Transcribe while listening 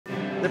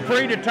the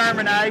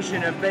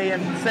predetermination of being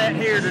set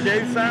here to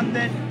do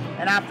something,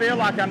 and I feel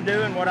like I'm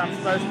doing what I'm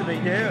supposed to be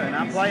doing.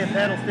 I'm playing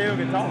pedal steel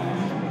guitar,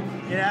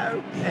 you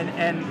know,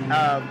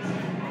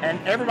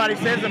 and everybody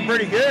says I'm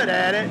pretty good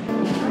at it.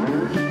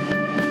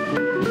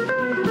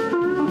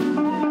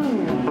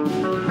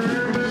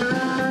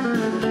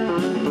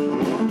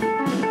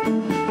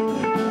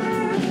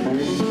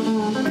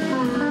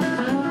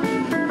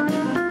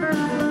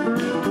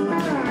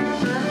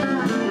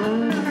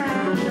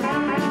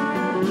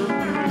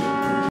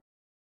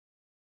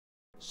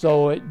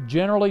 So it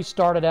generally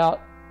started out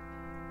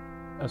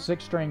a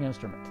 6-string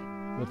instrument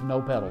with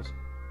no pedals,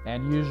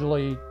 and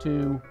usually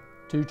two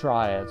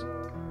triads,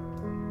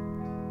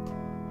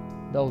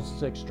 those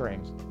 6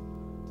 strings.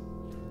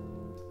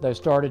 They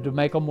started to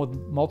make them with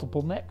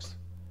multiple nicks,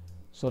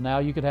 so now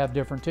you could have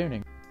different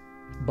tuning.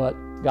 But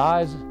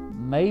guys,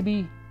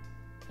 maybe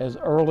as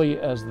early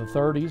as the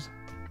 30s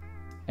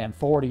and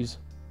 40s,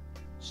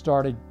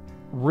 started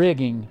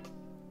rigging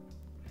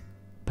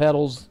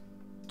pedals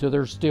to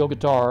their steel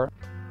guitar.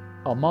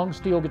 Among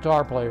steel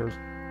guitar players,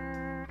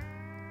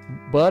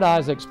 Bud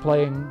Isaac's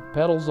playing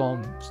pedals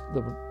on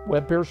the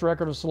Webb Pierce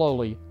record of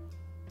Slowly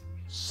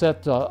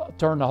set to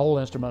turn the whole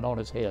instrument on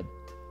its head,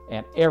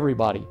 and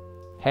everybody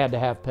had to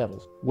have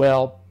pedals.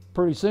 Well,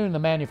 pretty soon the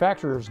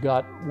manufacturers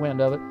got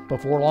wind of it.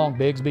 Before long,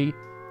 Bigsby,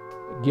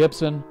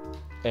 Gibson,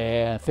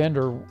 and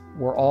Fender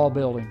were all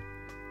building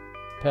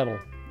pedal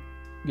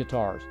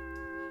guitars.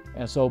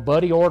 And so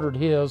Buddy ordered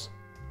his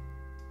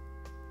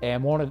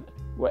and wanted,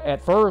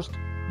 at first,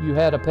 you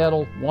had a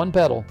pedal, one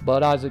pedal.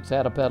 Bud Isaac's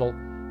had a pedal,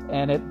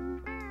 and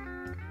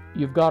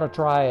you've got a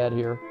triad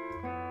here.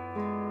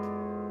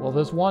 Well,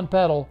 this one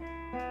pedal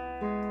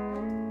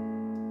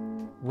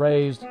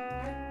raised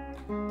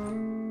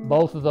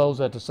both of those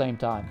at the same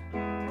time,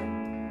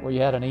 where you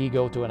had an E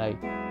go to an A.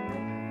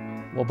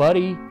 Well,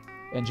 Buddy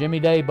and Jimmy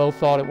Day both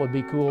thought it would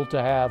be cool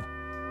to have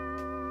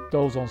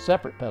those on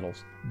separate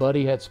pedals.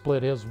 Buddy had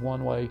split his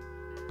one way,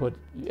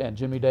 and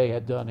Jimmy Day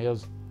had done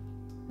his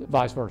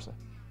vice versa.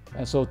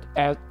 And so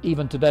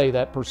even today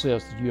that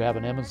persists. You have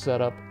an Emmons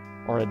setup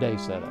or a Day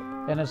setup.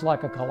 And it's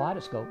like a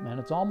kaleidoscope, man.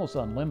 It's almost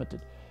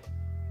unlimited.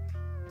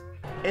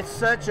 It's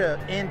such an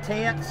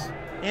intense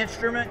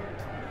instrument,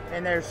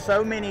 and there's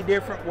so many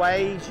different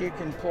ways you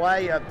can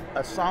play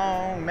a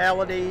song,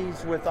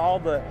 melodies, with all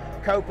the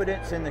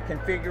copedance and the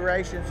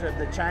configurations of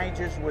the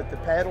changes with the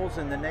pedals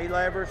and the knee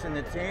levers and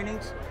the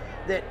tunings,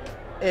 that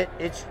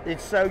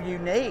it's so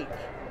unique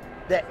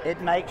that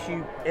it makes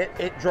you,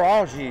 it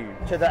draws you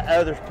to the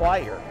other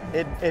player.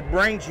 It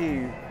brings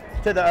you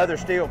to the other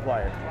steel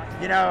player.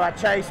 You know, I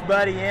chased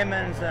Buddy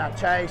Emmons and I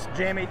chased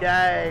Jimmy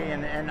Day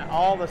and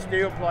all the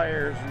steel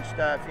players and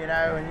stuff, you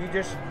know, and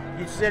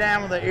you sit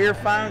down with the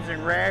earphones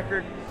and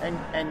record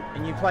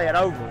and you play it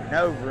over and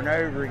over and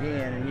over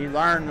again, and you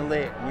learn the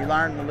lick and you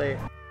learn the lick.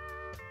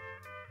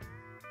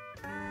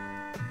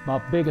 My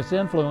biggest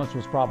influence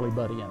was probably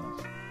Buddy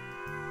Emmons,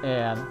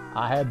 and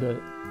I had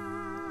the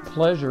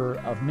pleasure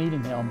of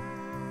meeting him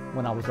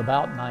when I was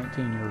about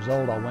 19 years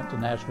old. I went to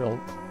Nashville.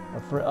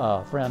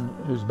 A friend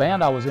whose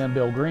band I was in,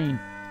 Bill Green,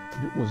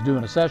 was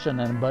doing a session,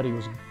 and Buddy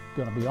was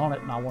going to be on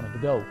it, and I wanted to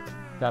go.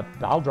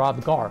 I'll drive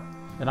the car,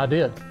 and I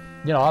did.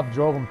 You know, I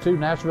drove him to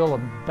Nashville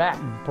and back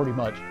pretty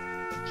much,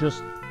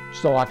 just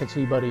so I could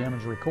see Buddy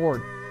Emmons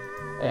record.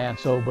 And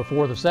so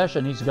before the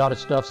session, he's got his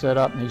stuff set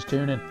up and he's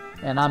tuning,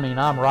 and I mean,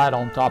 I'm right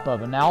on top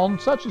of it. Now on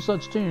such and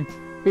such tune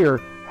here,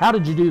 how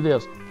did you do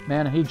this?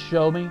 Man, he'd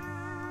show me,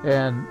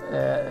 and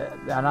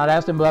I'd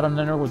asked him about it, and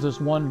then there was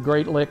this one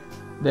great lick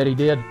that he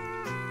did,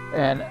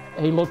 and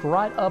he looked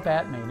right up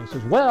at me and he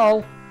says,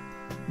 well,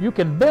 you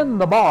can bend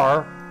the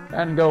bar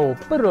and go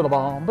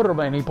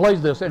and he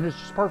plays this, and it's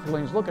just perfectly,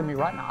 and he's looking me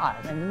right in the eye,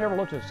 and he never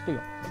looks at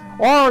steel.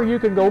 Or you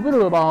can go and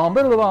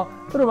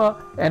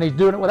he's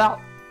doing it without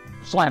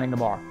slanting the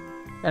bar,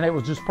 and it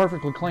was just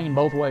perfectly clean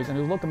both ways, and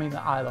he was looking me in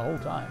the eye the whole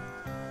time.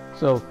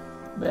 So,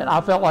 man,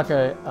 I felt like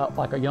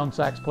a young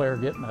sax player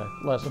getting a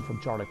lesson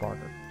from Charlie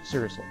Parker.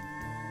 Seriously.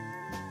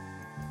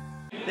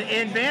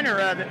 The inventor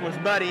of it was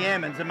Buddy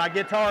Emmons, and my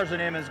guitar's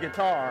an Emmons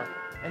guitar.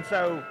 And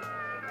so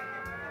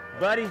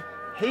Buddy,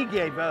 he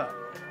gave up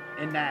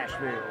in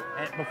Nashville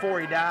before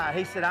he died.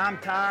 He said, I'm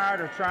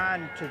tired of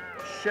trying to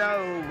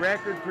show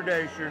record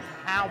producers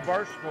how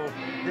versatile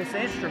this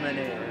instrument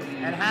is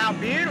and how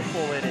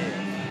beautiful it is.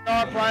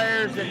 Guitar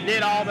players that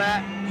did all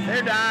that,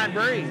 they're dying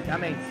breed. I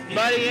mean,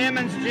 Buddy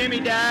Emmons, Jimmy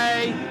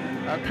Day,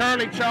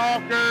 Curly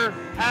Chalker,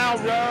 Al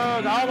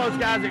Rugg, all those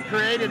guys that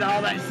created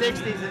all that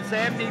 60s and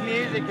 70s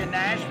music in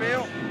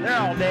Nashville, they're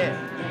all dead.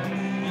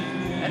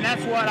 And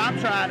that's what I'm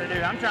trying to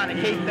do. I'm trying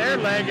to keep their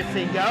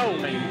legacy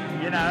going,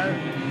 you know.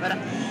 But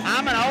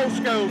I'm an old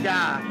school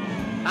guy.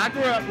 I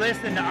grew up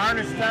listening to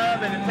Ernest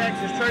Tubb and the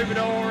Texas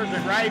Troubadours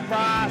and Ray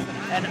Price,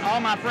 and all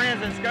my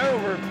friends in school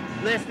were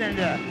listening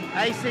to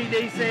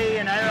AC/DC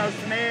and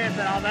Aerosmith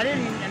and all that,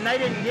 and they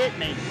didn't get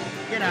me,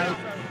 you know.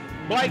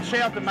 Blake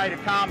Shelton made a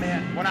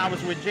comment when I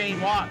was with Gene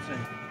Watson.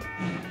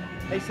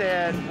 He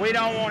said, we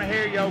don't want to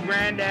hear your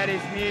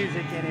granddaddy's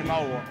music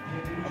anymore,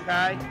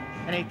 okay?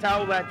 And he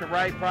told that to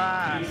Ray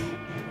Price,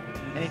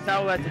 and he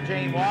told that to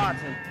Gene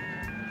Watson.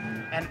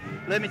 And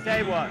let me tell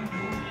you what,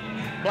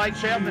 Blake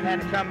Shelton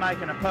had to come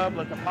making a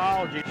public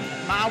apology.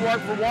 I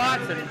worked for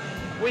Watson.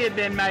 We had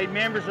been made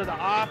members of the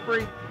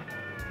Opry,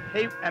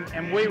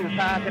 and we were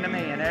packing them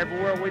in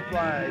everywhere we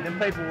played. Them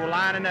people were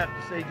lining up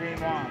to see Gene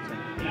Watson.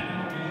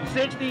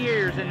 60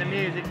 years in the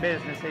music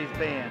business he's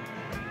been.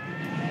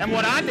 And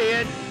what I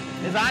did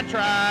is I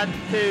tried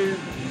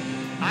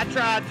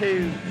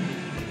to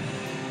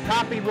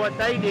copy what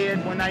they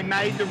did when they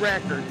made the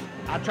records.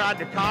 I tried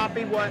to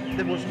copy what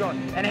was going,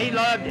 and he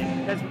loved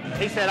it because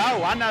he said,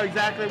 "Oh, I know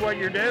exactly what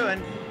you're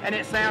doing, and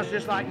it sounds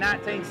just like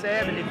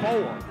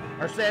 1974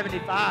 or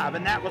 75."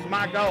 And that was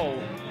my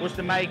goal, was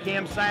to make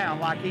him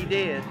sound like he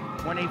did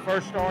when he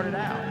first started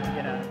out.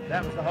 You know,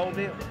 that was the whole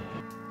deal.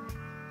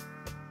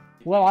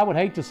 Well, I would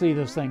hate to see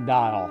this thing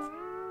die off.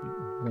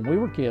 When we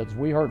were kids,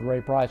 we heard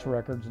Ray Price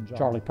records, and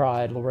Charlie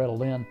Pride, Loretta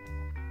Lynn,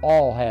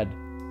 all had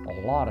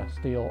a lot of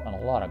steel and a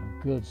lot of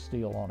good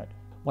steel on it.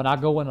 When I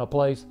go in a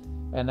place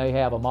and they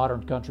have a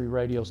modern country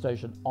radio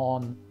station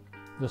on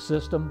the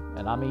system,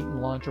 and I'm eating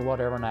lunch or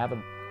whatever, and I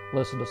haven't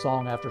listened to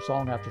song after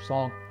song after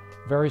song,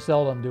 very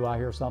seldom do I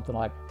hear something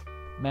like,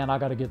 "Man, I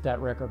got to get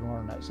that record and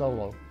learn that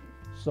solo."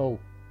 So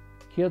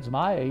kids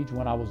my age,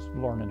 when I was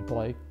learning to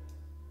play,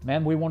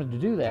 man, we wanted to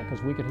do that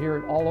because we could hear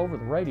it all over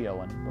the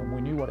radio and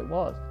we knew what it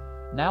was.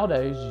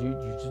 Nowadays,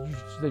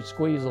 they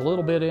squeeze a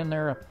little bit in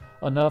there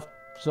enough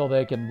so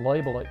they can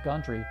label it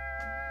country,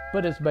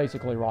 but it's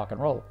basically rock and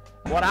roll.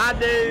 What I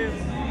do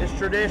is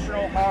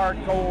traditional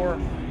hardcore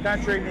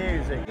country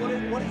music.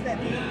 What does that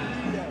mean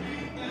for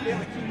you to be able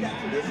to keep that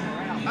tradition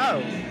around?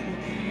 Oh,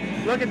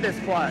 look at this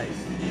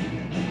place.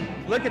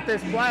 Look at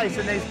this place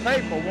and these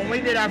people. When we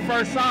did our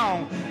first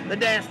song, the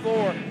dance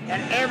floor,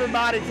 and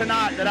everybody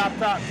tonight that I've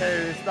talked to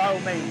has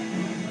told me,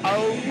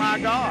 "Oh my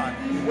God,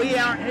 we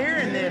aren't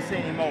hearing this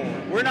anymore.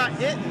 We're not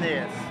getting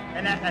this."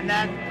 And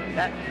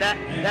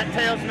that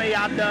tells me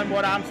I've done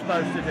what I'm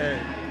supposed to do.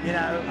 You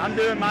know, I'm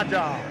doing my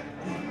job.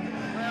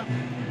 Well,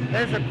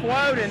 there's a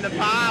quote in the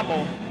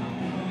Bible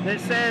that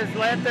says,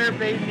 "Let there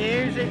be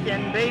music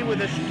and be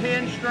with a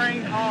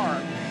 10-stringed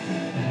harp."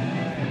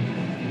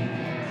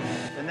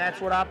 And that's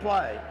what I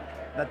play.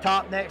 The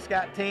top neck's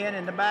got 10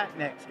 and the back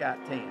neck's got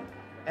 10.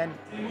 And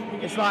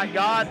it's like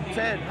God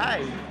said,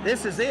 "Hey,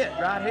 this is it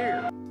right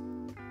here."